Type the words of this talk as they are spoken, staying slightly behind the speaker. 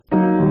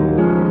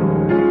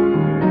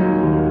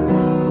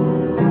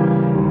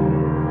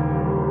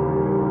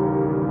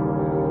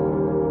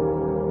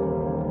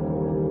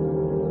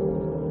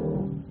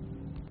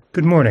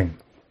Good morning.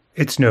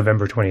 It's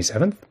November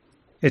 27th.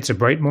 It's a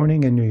bright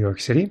morning in New York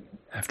City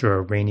after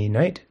a rainy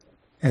night,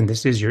 and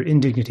this is your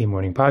Indignity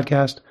Morning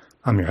Podcast.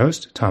 I'm your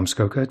host, Tom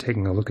Skoka,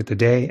 taking a look at the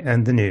day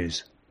and the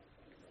news.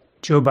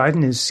 Joe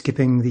Biden is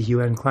skipping the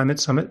UN climate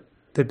summit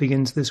that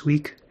begins this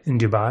week in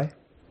Dubai,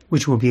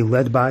 which will be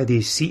led by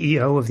the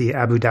CEO of the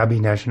Abu Dhabi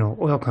National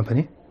Oil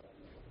Company.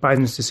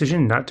 Biden's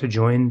decision not to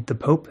join the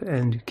Pope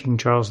and King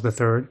Charles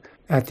III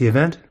at the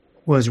event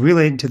was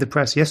relayed to the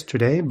press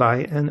yesterday by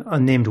an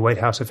unnamed White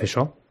House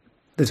official.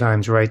 The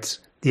Times writes,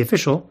 "The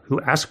official,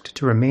 who asked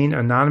to remain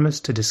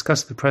anonymous to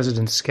discuss the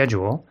president's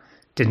schedule,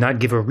 did not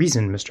give a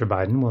reason Mr.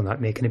 Biden will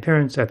not make an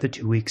appearance at the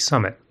two-week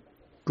summit."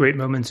 Great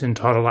moments in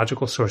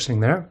tautological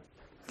sourcing there.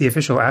 The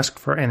official asked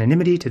for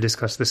anonymity to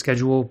discuss the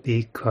schedule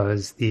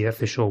because the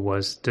official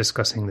was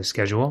discussing the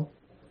schedule.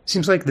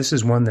 Seems like this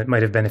is one that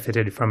might have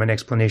benefited from an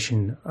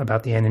explanation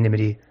about the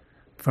anonymity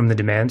from the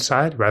demand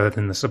side rather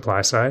than the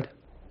supply side.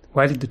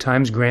 Why did the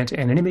Times grant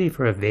anonymity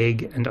for a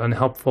vague and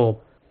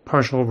unhelpful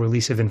partial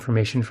release of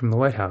information from the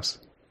White House?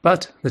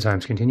 But, the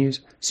Times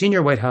continues,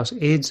 senior White House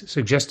aides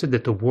suggested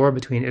that the war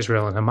between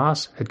Israel and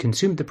Hamas had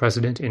consumed the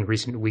president in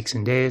recent weeks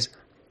and days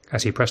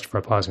as he pressed for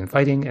a pause in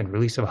fighting and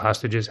release of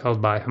hostages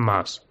held by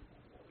Hamas.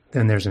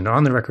 Then there's an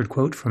on-the-record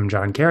quote from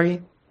John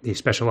Kerry, the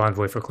special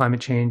envoy for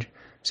climate change,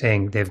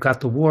 saying, "They've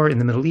got the war in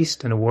the Middle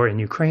East and a war in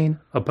Ukraine,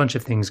 a bunch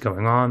of things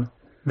going on."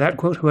 That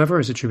quote, however,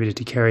 is attributed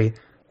to Kerry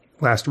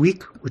last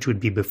week, which would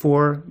be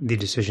before the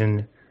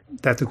decision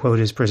that the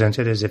quote is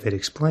presented as if it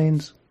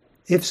explains.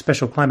 If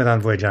Special Climate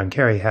Envoy John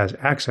Kerry has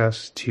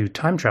access to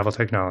time travel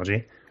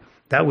technology,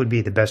 that would be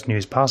the best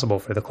news possible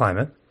for the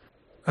climate.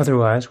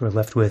 Otherwise, we're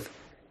left with,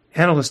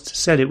 analysts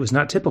said it was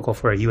not typical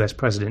for a U.S.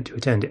 president to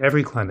attend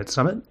every climate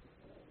summit,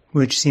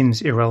 which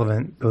seems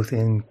irrelevant both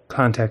in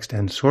context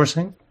and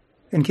sourcing,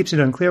 and keeps it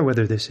unclear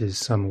whether this is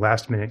some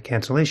last-minute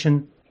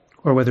cancellation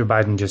or whether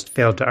Biden just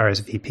failed to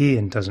RSVP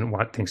and doesn't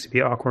want things to be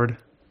awkward.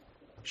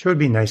 Sure would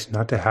be nice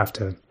not to have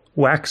to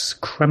wax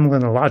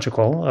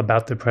Kremlinological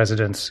about the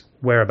president's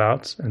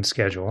whereabouts and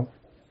schedule.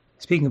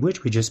 Speaking of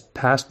which, we just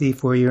passed the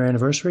 4-year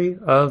anniversary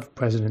of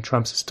President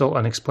Trump's still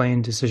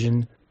unexplained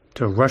decision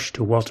to rush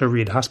to Walter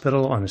Reed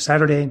Hospital on a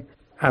Saturday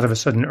out of a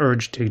sudden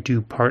urge to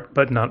do part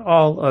but not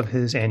all of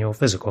his annual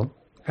physical.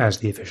 As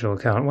the official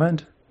account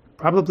went,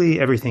 probably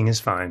everything is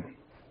fine.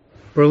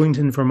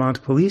 Burlington,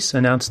 Vermont police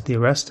announced the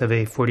arrest of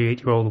a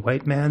 48-year-old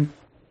white man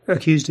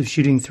accused of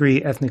shooting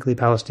 3 ethnically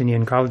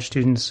Palestinian college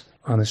students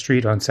on the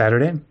street on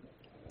Saturday.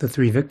 The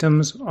 3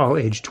 victims, all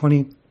aged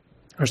 20,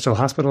 are still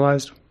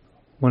hospitalized,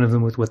 one of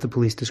them with what the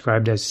police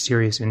described as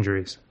serious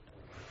injuries.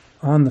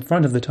 On the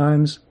front of the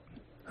Times,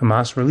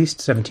 Hamas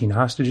released 17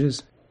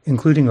 hostages,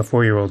 including a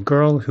 4-year-old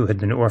girl who had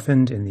been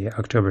orphaned in the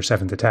October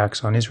 7th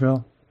attacks on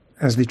Israel,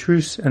 as the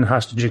truce and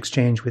hostage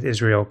exchange with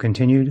Israel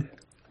continued,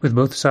 with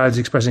both sides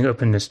expressing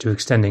openness to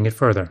extending it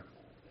further.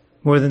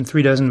 More than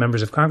 36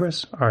 members of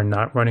Congress are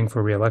not running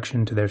for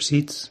re-election to their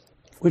seats,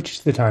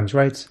 which, the Times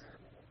writes,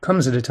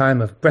 comes at a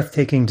time of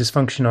breathtaking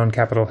dysfunction on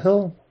Capitol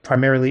Hill,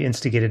 primarily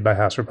instigated by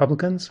House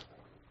Republicans.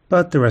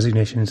 But the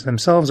resignations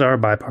themselves are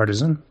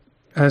bipartisan,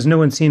 as no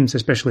one seems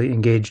especially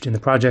engaged in the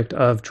project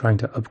of trying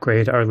to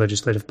upgrade our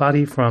legislative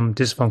body from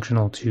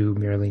dysfunctional to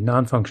merely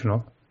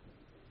non-functional.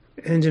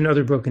 And in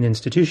other broken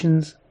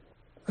institutions,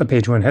 a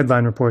Page One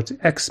headline reports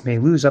X may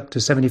lose up to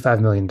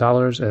 $75 million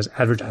as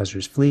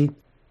advertisers flee.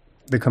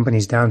 The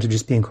company's down to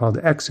just being called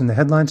X in the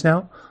headlines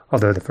now,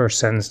 although the first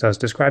sentence does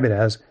describe it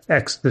as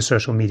X, the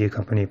social media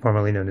company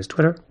formerly known as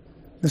Twitter.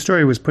 The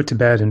story was put to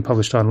bed and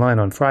published online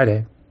on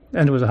Friday,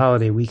 and it was a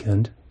holiday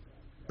weekend.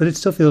 But it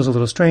still feels a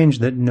little strange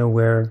that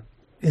nowhere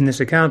in this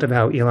account of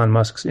how Elon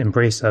Musk's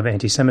embrace of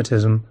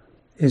anti-Semitism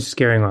is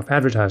scaring off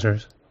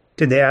advertisers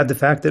did they add the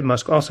fact that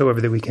Musk also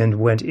over the weekend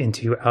went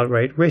into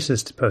outright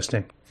racist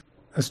posting.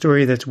 A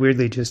story that's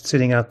weirdly just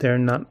sitting out there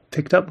and not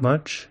picked up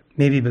much,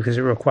 maybe because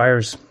it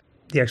requires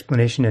the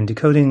explanation and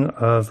decoding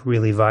of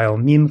really vile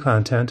meme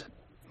content.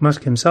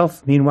 Musk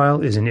himself, meanwhile,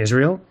 is in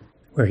Israel,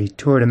 where he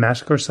toured a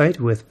massacre site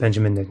with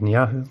Benjamin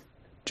Netanyahu.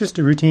 Just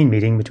a routine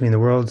meeting between the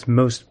world's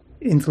most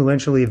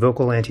influentially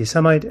vocal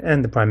anti-Semite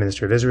and the Prime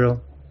Minister of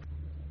Israel.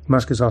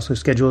 Musk is also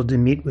scheduled to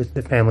meet with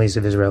the families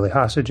of Israeli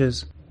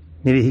hostages.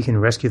 Maybe he can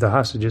rescue the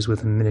hostages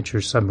with a miniature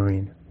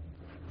submarine.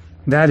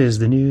 That is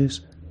the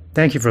news.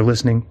 Thank you for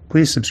listening.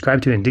 Please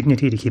subscribe to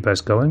Indignity to keep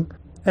us going.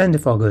 And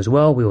if all goes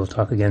well, we will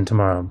talk again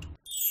tomorrow.